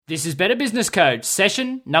This is Better Business Coach,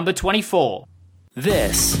 session number 24.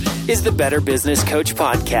 This is the Better Business Coach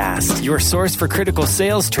Podcast, your source for critical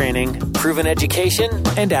sales training, proven education,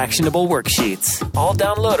 and actionable worksheets. All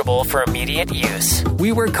downloadable for immediate use.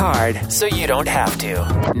 We work hard so you don't have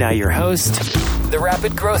to. Now your host, the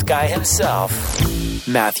rapid growth guy himself,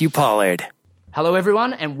 Matthew Pollard. Hello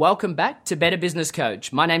everyone and welcome back to Better Business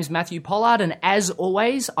Coach. My name's Matthew Pollard and as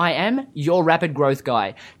always, I am your rapid growth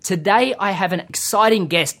guy. Today I have an exciting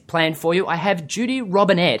guest planned for you. I have Judy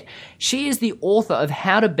Robinette. She is the author of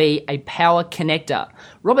How to Be a Power Connector.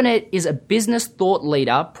 Robinette is a business thought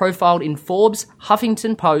leader profiled in Forbes,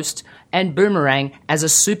 Huffington Post, and Boomerang as a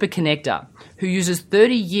super connector who uses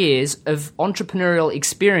 30 years of entrepreneurial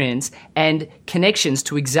experience and connections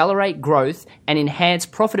to accelerate growth and enhance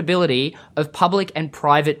profitability of public and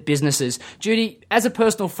private businesses. Judy, as a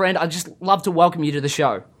personal friend, I'd just love to welcome you to the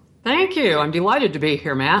show. Thank you. I'm delighted to be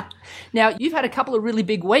here, Matt. Now, you've had a couple of really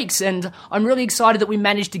big weeks, and I'm really excited that we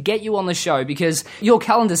managed to get you on the show because your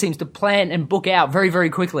calendar seems to plan and book out very,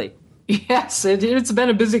 very quickly. Yes, it's been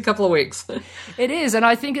a busy couple of weeks. It is, and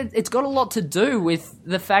I think it's got a lot to do with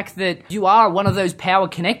the fact that you are one of those power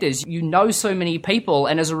connectors. You know so many people,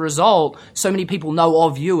 and as a result, so many people know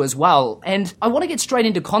of you as well. And I want to get straight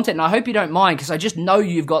into content, and I hope you don't mind, because I just know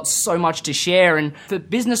you've got so much to share. And for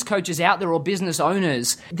business coaches out there or business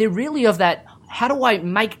owners, they're really of that, how do I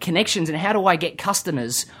make connections and how do I get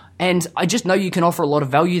customers? And I just know you can offer a lot of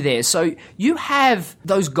value there. So you have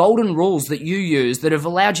those golden rules that you use that have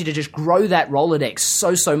allowed you to just grow that Rolodex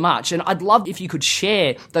so much. And I'd love if you could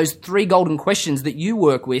share those 3 golden questions that you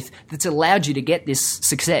work with that's allowed you to get this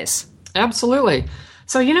success. Absolutely.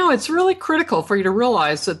 So, it's really critical for you to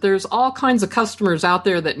realize that there's all kinds of customers out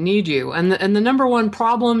there that need you. And the number one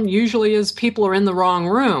problem usually is people are in the wrong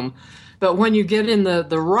room. But when you get in the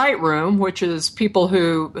right room, which is people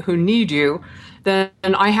who need you, then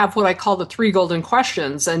I have what I call the 3 golden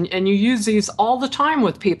questions. And you use these all the time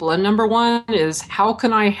with people. And number 1 is, how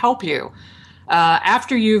can I help you?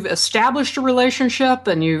 After you've established a relationship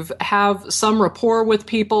and you have some rapport with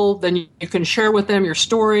people, then you can share with them your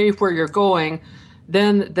story, where you're going.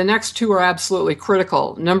 Then the next 2 are absolutely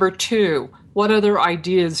critical. Number 2, what other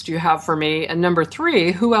ideas do you have for me? And number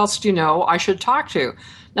 3, who else do you know I should talk to?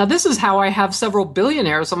 Now, this is how I have several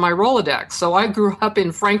billionaires on my Rolodex. So I grew up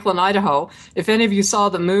in Franklin, Idaho. If any of you saw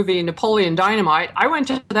the movie Napoleon Dynamite, I went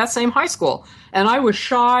to that same high school. And I was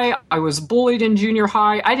shy. I was bullied in junior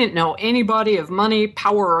high. I didn't know anybody of money,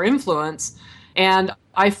 power, or influence. And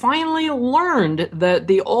I finally learned that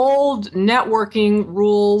the old networking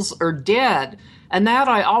rules are dead. And that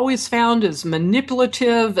I always found is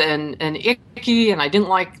manipulative and icky, and I didn't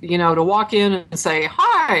like, to walk in and say,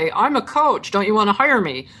 "Hi, I'm a coach. Don't you want to hire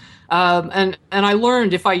me?" And I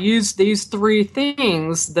learned if I used these 3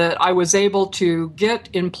 things that I was able to get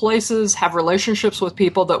in places, have relationships with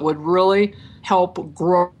people that would really help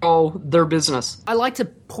grow their business. I like to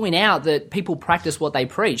point out that people practice what they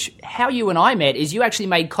preach. How you and I met is you actually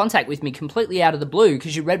made contact with me completely out of the blue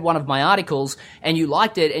because you read one of my articles and you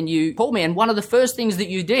liked it and you called me. And one of the first things that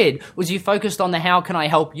you did was you focused on the how can I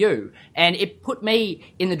help you? And it put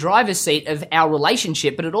me in the driver's seat of our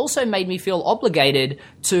relationship, but it also made me feel obligated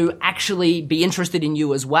to actually be interested in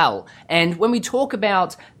you as well. And when we talk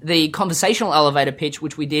about the conversational elevator pitch,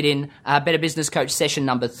 which we did in Better Business Coach session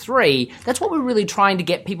number 3, that's what we're really trying to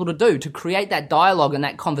get people to do, to create that dialogue and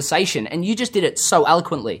that conversation. And you just did it so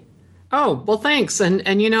eloquently. Oh, well, thanks. And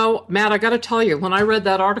Matt, I got to tell you, when I read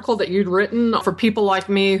that article that you'd written for people like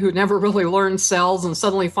me who never really learned sales and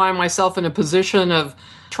suddenly find myself in a position of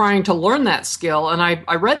trying to learn that skill, and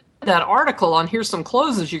I read that article on Here's Some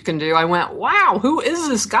Closes You Can Do, I went, wow, who is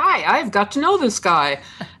this guy? I've got to know this guy.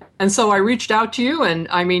 And so I reached out to you, and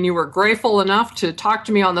you were grateful enough to talk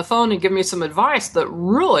to me on the phone and give me some advice that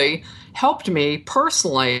really helped me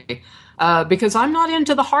personally. Because I'm not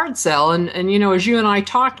into the hard sell. And as you and I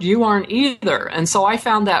talked, you aren't either. And so I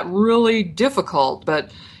found that really difficult.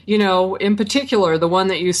 But, in particular, the one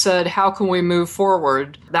that you said, how can we move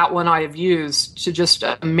forward? That one I have used to just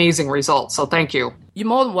amazing results. So thank you. You're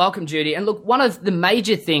more than welcome, Judy. And look, one of the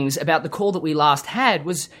major things about the call that we last had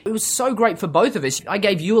was it was so great for both of us. I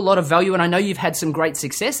gave you a lot of value, and I know you've had some great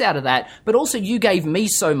success out of that, but also you gave me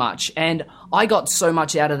so much, and I got so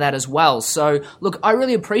much out of that as well. So look, I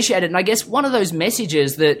really appreciate it. And I guess one of those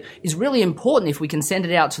messages that is really important if we can send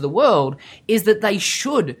it out to the world is that they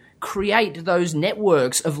should create those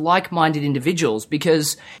networks of like-minded individuals,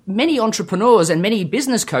 because many entrepreneurs and many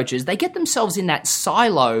business coaches, they get themselves in that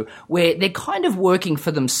silo where they're kind of working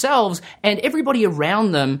for themselves and everybody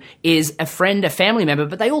around them is a friend, a family member,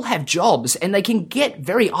 but they all have jobs and they can get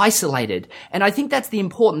very isolated. And I think that's the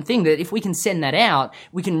important thing, that if we can send that out,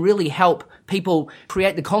 we can really help people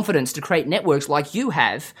create the confidence to create networks like you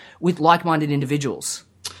have with like-minded individuals.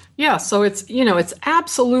 Yeah, so it's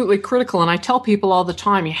absolutely critical. And I tell people all the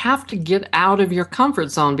time, you have to get out of your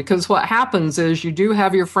comfort zone, because what happens is you do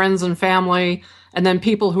have your friends and family and then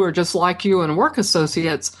people who are just like you and work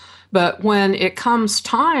associates. But when it comes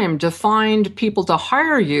time to find people to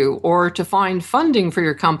hire you or to find funding for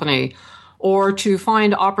your company or to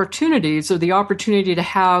find opportunities or the opportunity to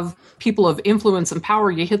have people of influence and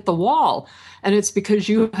power, you hit the wall. And it's because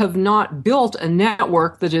you have not built a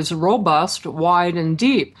network that is robust, wide, and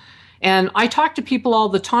deep. And I talk to people all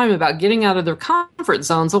the time about getting out of their comfort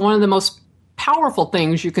zones. And one of the most powerful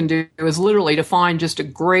things you can do is literally to find just a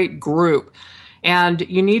great group. And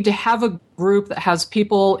you need to have a group that has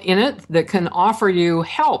people in it that can offer you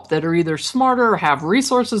help, that are either smarter or have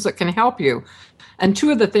resources that can help you. And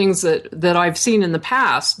two of the things that I've seen in the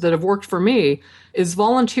past that have worked for me is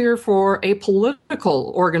volunteer for a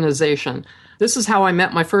political organization. This is how I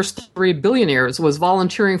met my first 3 billionaires, was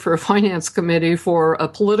volunteering for a finance committee for a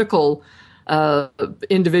political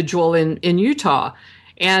individual in Utah.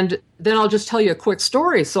 And then I'll just tell you a quick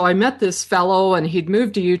story. So I met this fellow and he'd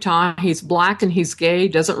moved to Utah. He's black and he's gay,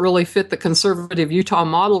 doesn't really fit the conservative Utah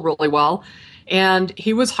model really well. And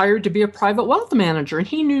he was hired to be a private wealth manager, and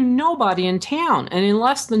he knew nobody in town. And in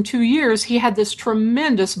less than 2 years, he had this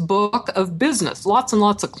tremendous book of business, lots and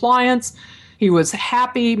lots of clients. He was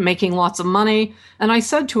happy, making lots of money. And I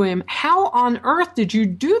said to him, how on earth did you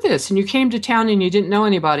do this? And you came to town and you didn't know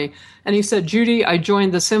anybody. And he said, Judy, I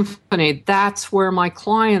joined the symphony. That's where my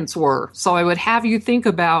clients were. So I would have you think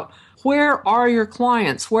about, where are your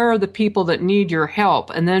clients? Where are the people that need your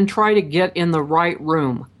help? And then try to get in the right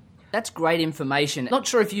room. That's great information. Not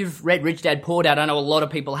sure if you've read Rich Dad Poor Dad. I know a lot of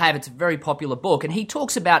people have. It's a very popular book. And he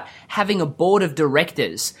talks about having a board of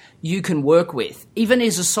directors you can work with. Even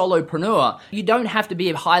as a solopreneur, you don't have to be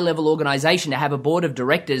a high-level organization to have a board of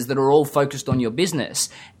directors that are all focused on your business.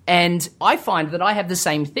 And I find that I have the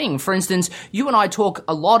same thing. For instance, you and I talk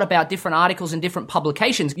a lot about different articles and different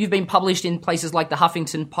publications. You've been published in places like the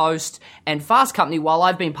Huffington Post and Fast Company, while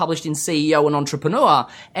I've been published in CEO and Entrepreneur.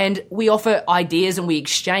 And we offer ideas and we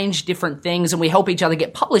exchange different things and we help each other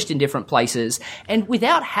get published in different places. And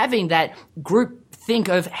without having that group think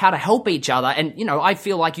of how to help each other, and I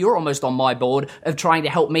feel like you're almost on my board of trying to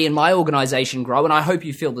help me and my organization grow, and I hope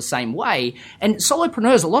you feel the same way. And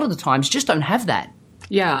solopreneurs a lot of the times just don't have that.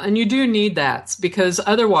 Yeah, and you do need that, because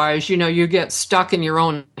otherwise, you get stuck in your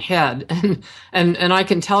own head. And I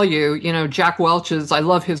can tell you, Jack Welch's, I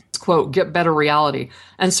love his quote, get better reality.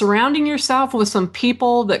 And surrounding yourself with some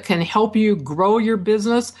people that can help you grow your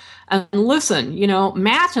business. And listen,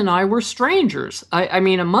 Matt and I were strangers. I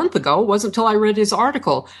mean, a month ago, it wasn't until I read his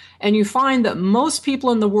article. And you find that most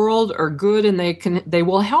people in the world are good and they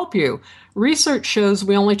will help you. Research shows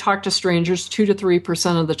we only talk to strangers 2 to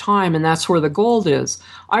 3% of the time, and that's where the gold is.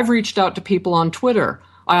 I've reached out to people on Twitter.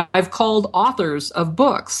 I've called authors of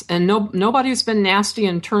books, and nobody's been nasty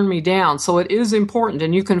and turned me down. So it is important,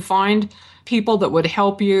 and you can find people that would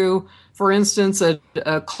help you. For instance, at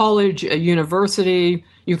a college, a university,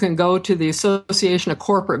 you can go to the Association of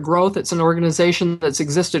Corporate Growth. It's an organization that's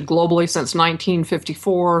existed globally since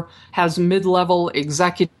 1954, has mid-level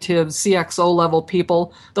executives, CXO-level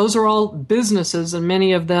people. Those are all businesses, and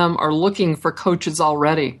many of them are looking for coaches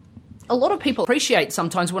already. A lot of people appreciate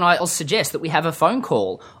sometimes when I'll suggest that we have a phone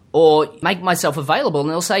call or make myself available, and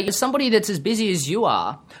they'll say, you're somebody that's as busy as you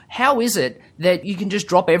are. How is it that you can just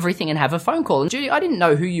drop everything and have a phone call? And Judy, I didn't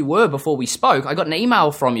know who you were before we spoke. I got an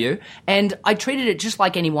email from you, and I treated it just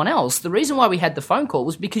like anyone else. The reason why we had the phone call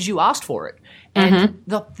was because you asked for it. And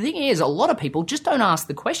the thing is, a lot of people just don't ask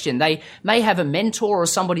the question. They may have a mentor or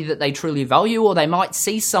somebody that they truly value, or they might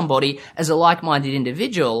see somebody as a like-minded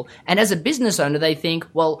individual. And as a business owner, they think,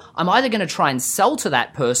 well, I'm either going to try and sell to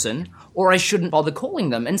that person, or I shouldn't bother calling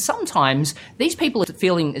them. And sometimes these people are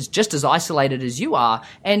feeling just as isolated as you are,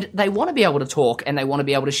 and they want to be able to talk and they want to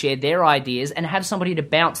be able to share their ideas and have somebody to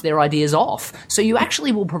bounce their ideas off. So you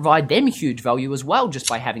actually will provide them huge value as well just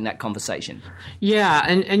by having that conversation. Yeah,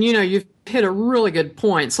 and hit a really good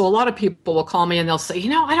point. So a lot of people will call me and they'll say,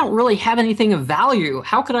 I don't really have anything of value.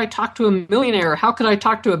 How could I talk to a millionaire? How could I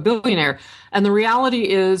talk to a billionaire? And the reality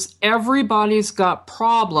is everybody's got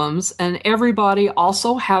problems and everybody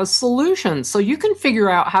also has solutions. So you can figure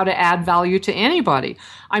out how to add value to anybody.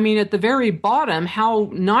 I mean, at the very bottom, how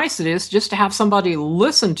nice it is just to have somebody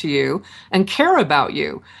listen to you and care about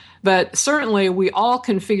you. But certainly we all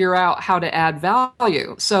can figure out how to add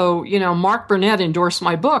value. So, Mark Burnett endorsed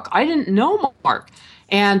my book. I didn't know Mark.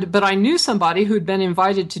 But I knew somebody who'd been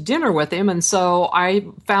invited to dinner with him. And so I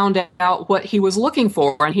found out what he was looking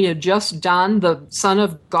for. And he had just done the Son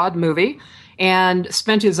of God movie and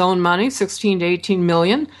spent his own money, 16 to 18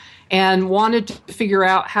 million, and wanted to figure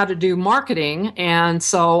out how to do marketing. And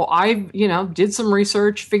so I, did some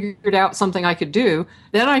research, figured out something I could do.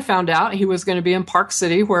 Then I found out he was going to be in Park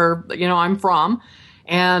City, where, I'm from.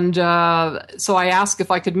 And so I asked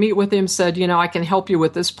if I could meet with him, said, I can help you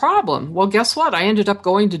with this problem. Well, guess what? I ended up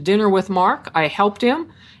going to dinner with Mark. I helped him.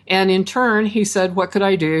 And in turn, he said, what could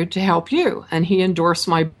I do to help you? And he endorsed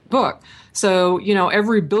my book. So,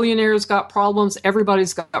 every billionaire's got problems,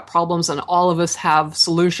 everybody's got problems, and all of us have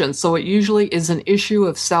solutions. So it usually is an issue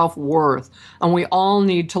of self-worth. And we all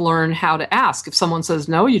need to learn how to ask. If someone says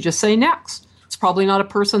no, you just say next. It's probably not a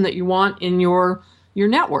person that you want in your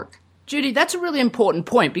network. Judy, that's a really important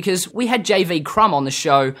point, because we had JV Crum on the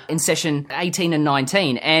show in session 18 and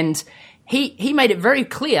 19, and he made it very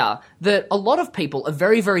clear that a lot of people are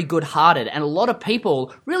very, very good-hearted, and a lot of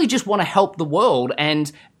people really just want to help the world and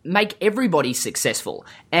make everybody successful.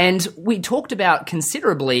 And we talked about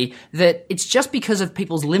considerably that it's just because of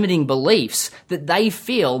people's limiting beliefs that they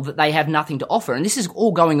feel that they have nothing to offer. And this is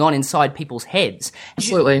all going on inside people's heads.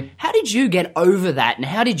 Absolutely. How did you get over that? And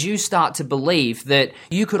how did you start to believe that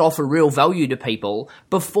you could offer real value to people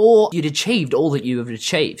before you'd achieved all that you have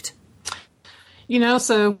achieved?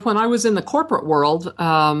 So when I was in the corporate world,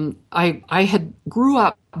 I had grew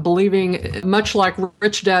up believing, much like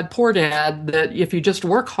Rich Dad, Poor Dad, that if you just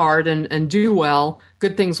work hard and do well,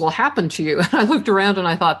 good things will happen to you. And I looked around and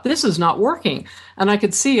I thought, this is not working. And I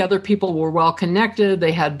could see other people were well connected.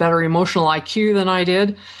 They had better emotional IQ than I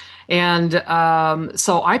did. And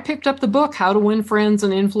so I picked up the book, How to Win Friends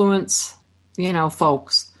and Influence,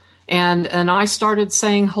 folks. And I started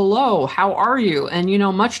saying, hello, how are you? And,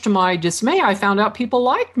 much to my dismay, I found out people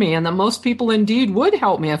liked me and that most people indeed would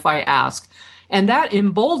help me if I asked. And that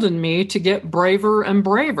emboldened me to get braver and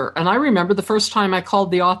braver. And I remember the first time I called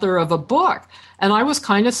the author of a book, and I was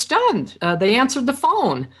kind of stunned. They answered the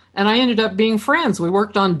phone, and I ended up being friends. We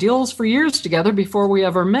worked on deals for years together before we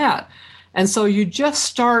ever met. And so you just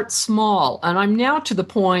start small. And I'm now to the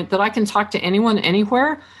point that I can talk to anyone,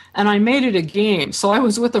 anywhere. And I made it a game. So I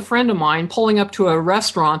was with a friend of mine pulling up to a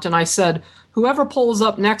restaurant, and I said, whoever pulls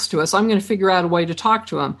up next to us, I'm going to figure out a way to talk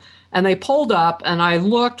to him. And they pulled up, and I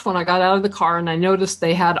looked when I got out of the car, and I noticed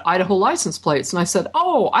they had Idaho license plates. And I said,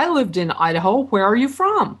 oh, I lived in Idaho. Where are you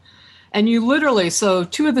from? And you literally, so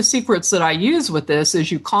two of the secrets that I use with this is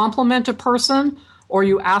you compliment a person or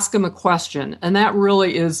you ask them a question. And that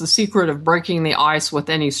really is the secret of breaking the ice with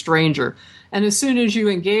any stranger. And as soon as you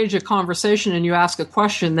engage a conversation and you ask a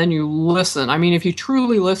question, then you listen. I mean, if you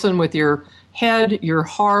truly listen with your head, your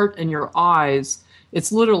heart, and your eyes,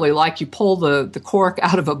 it's literally like you pull the cork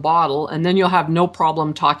out of a bottle, and then you'll have no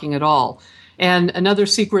problem talking at all. And another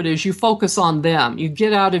secret is you focus on them. You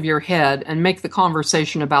get out of your head and make the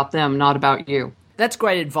conversation about them, not about you. That's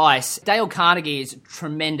great advice. Dale Carnegie is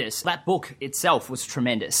tremendous. That book itself was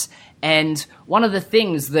tremendous. And one of the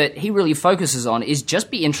things that he really focuses on is just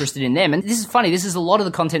be interested in them. And this is funny. This is a lot of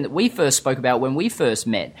the content that we first spoke about when we first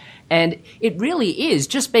met. And it really is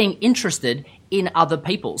just being interested in other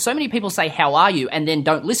people. So many people say, how are you? And then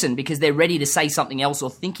don't listen because they're ready to say something else or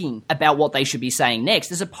thinking about what they should be saying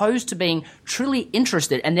next, as opposed to being truly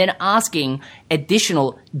interested and then asking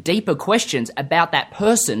additional, deeper questions about that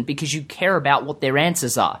person because you care about what their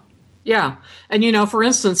answers are. Yeah. And, for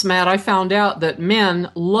instance, Matt, I found out that men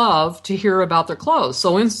love to hear about their clothes.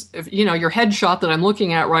 So, your headshot that I'm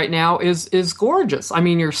looking at right now is gorgeous. I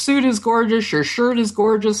mean, your suit is gorgeous. Your shirt is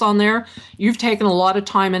gorgeous on there. You've taken a lot of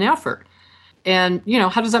time and effort. And,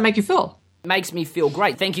 how does that make you feel? It makes me feel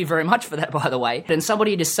great. Thank you very much for that, by the way. And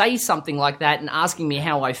somebody to say something like that and asking me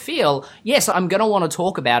how I feel, yes, I'm going to want to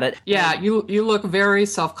talk about it. Yeah, you look very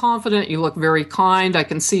self-confident. You look very kind. I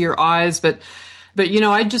can see your eyes, But,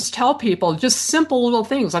 I just tell people just simple little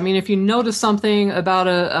things. I mean, if you notice something about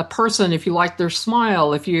a person, if you like their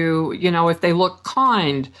smile, if if they look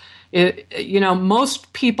kind,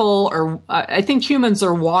 most people are, I think humans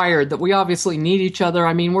are wired that we obviously need each other.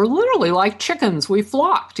 I mean, we're literally like chickens. We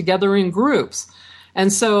flock together in groups.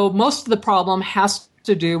 And so most of the problem has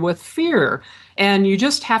to do with fear. And you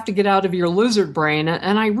just have to get out of your lizard brain.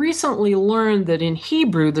 And I recently learned that in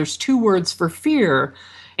Hebrew, there's 2 words for fear.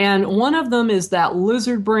 And one of them is that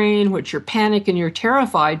lizard brain, which you're panicked and you're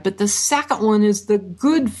terrified. But the second one is the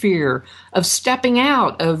good fear of stepping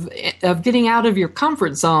out, of getting out of your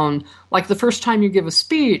comfort zone, like the first time you give a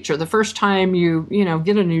speech or the first time you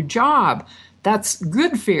get a new job. That's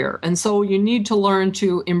good fear. And so you need to learn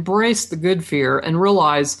to embrace the good fear and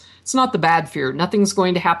realize it's not the bad fear. Nothing's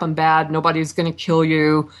going to happen bad. Nobody's going to kill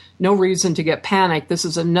you. No reason to get panicked. This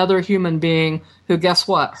is another human being who, guess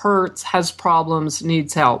what, hurts, has problems,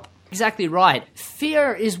 needs help. Exactly right.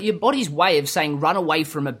 Fear is your body's way of saying run away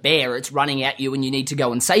from a bear. It's running at you and you need to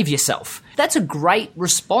go and save yourself. That's a great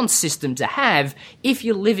response system to have if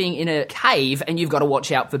you're living in a cave and you've got to watch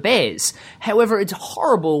out for bears. However, it's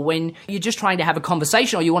horrible when you're just trying to have a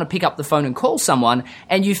conversation or you want to pick up the phone and call someone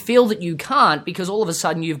and you feel that you can't because all of a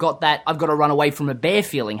sudden you've got that I've got to run away from a bear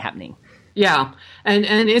feeling happening. Yeah, and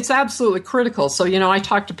it's absolutely critical. So, I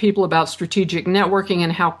talk to people about strategic networking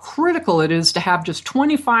and how critical it is to have just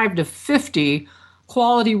 25 to 50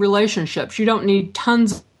 quality relationships. You don't need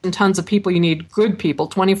tons and tons of people. You need good people,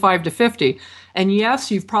 25 to 50. And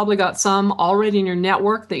yes, you've probably got some already in your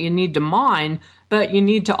network that you need to mine, but you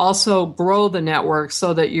need to also grow the network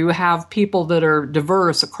so that you have people that are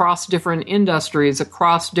diverse across different industries,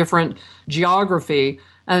 across different geography,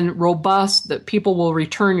 and robust, that people will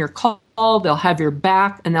return your call. They'll have your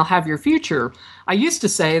back, and they'll have your future. I used to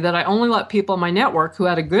say that I only let people in my network who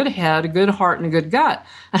had a good head, a good heart, and a good gut.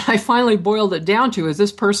 And I finally boiled it down to, is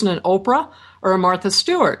this person an Oprah or a Martha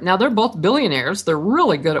Stewart? Now, they're both billionaires. They're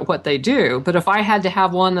really good at what they do. But if I had to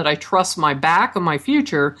have one that I trust my back and my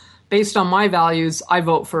future, based on my values, I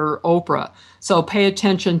vote for Oprah. So pay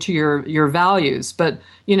attention to your values. But,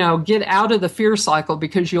 get out of the fear cycle,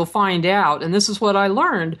 because you'll find out, and this is what I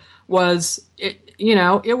learned, was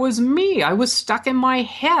it was me. I was stuck in my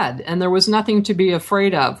head, and there was nothing to be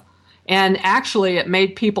afraid of. And actually, it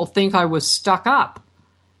made people think I was stuck up.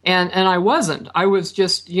 And I wasn't. I was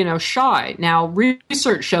just, shy. Now,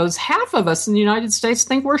 research shows half of us in the United States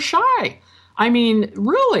think we're shy. I mean,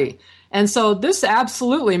 really. And so this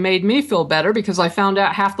absolutely made me feel better, because I found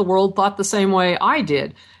out half the world thought the same way I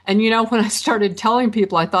did. And, when I started telling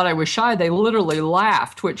people I thought I was shy, they literally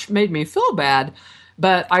laughed, which made me feel bad.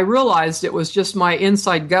 But I realized it was just my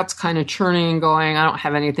inside guts kind of churning and going, I don't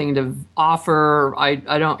have anything to offer. I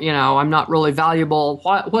don't, I'm not really valuable.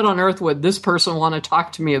 What on earth would this person want to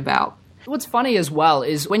talk to me about? What's funny as well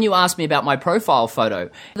is when you asked me about my profile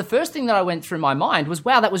photo, the first thing that I went through my mind was,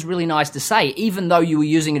 wow, that was really nice to say, even though you were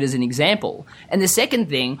using it as an example. And the second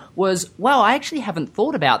thing was, wow, I actually haven't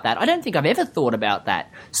thought about that. I don't think I've ever thought about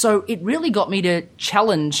that. So it really got me to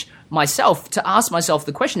challenge myself, to ask myself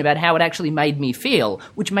the question about how it actually made me feel,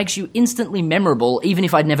 which makes you instantly memorable, even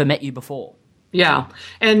if I'd never met you before. Yeah.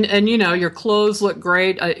 And your clothes look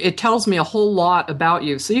great. It tells me a whole lot about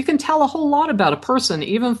you. So you can tell a whole lot about a person,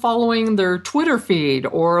 even following their Twitter feed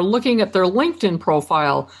or looking at their LinkedIn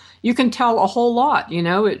profile. You can tell a whole lot.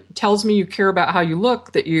 It tells me you care about how you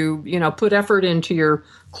look, that you put effort into your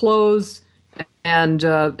clothes. And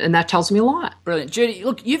that tells me a lot. Brilliant. Judy,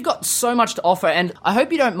 look, you've got so much to offer, and I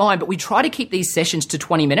hope you don't mind, but we try to keep these sessions to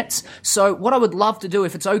 20 minutes. So what I would love to do,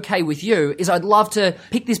 if it's okay with you, is I'd love to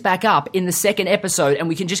pick this back up in the second episode, and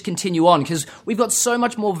we can just continue on, because we've got so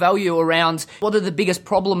much more value around what are the biggest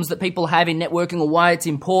problems that people have in networking, or why it's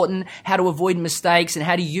important, how to avoid mistakes, and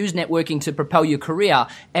how to use networking to propel your career.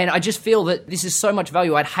 And I just feel that this is so much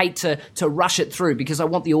value. I'd hate to rush it through, because I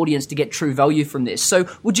want the audience to get true value from this. So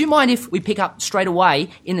would you mind if we pick up straight away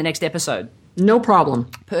in the next episode? No problem.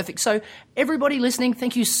 Perfect. So everybody listening,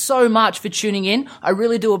 thank you so much for tuning in. I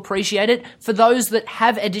really do appreciate it. For those that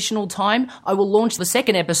have additional time, I will launch the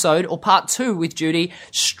second episode, or part 2 with Judy,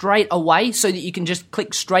 straight away, so that you can just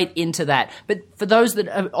click straight into that. But for those that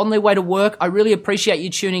are on their way to work, I really appreciate you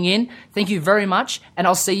tuning in. Thank you very much, and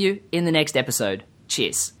I'll see you in the next episode.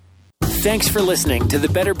 Cheers. Thanks for listening to the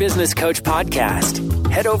Better Business Coach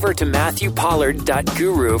podcast. Head over to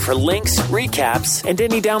MatthewPollard.guru for links, recaps, and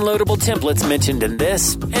any downloadable templates mentioned in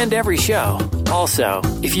this and every show. Also,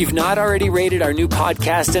 if you've not already rated our new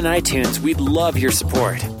podcast in iTunes, we'd love your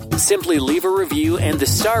support. Simply leave a review and the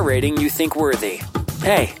star rating you think worthy.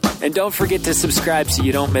 Hey, and don't forget to subscribe so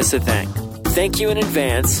you don't miss a thing. Thank you in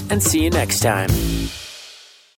advance, and see you next time.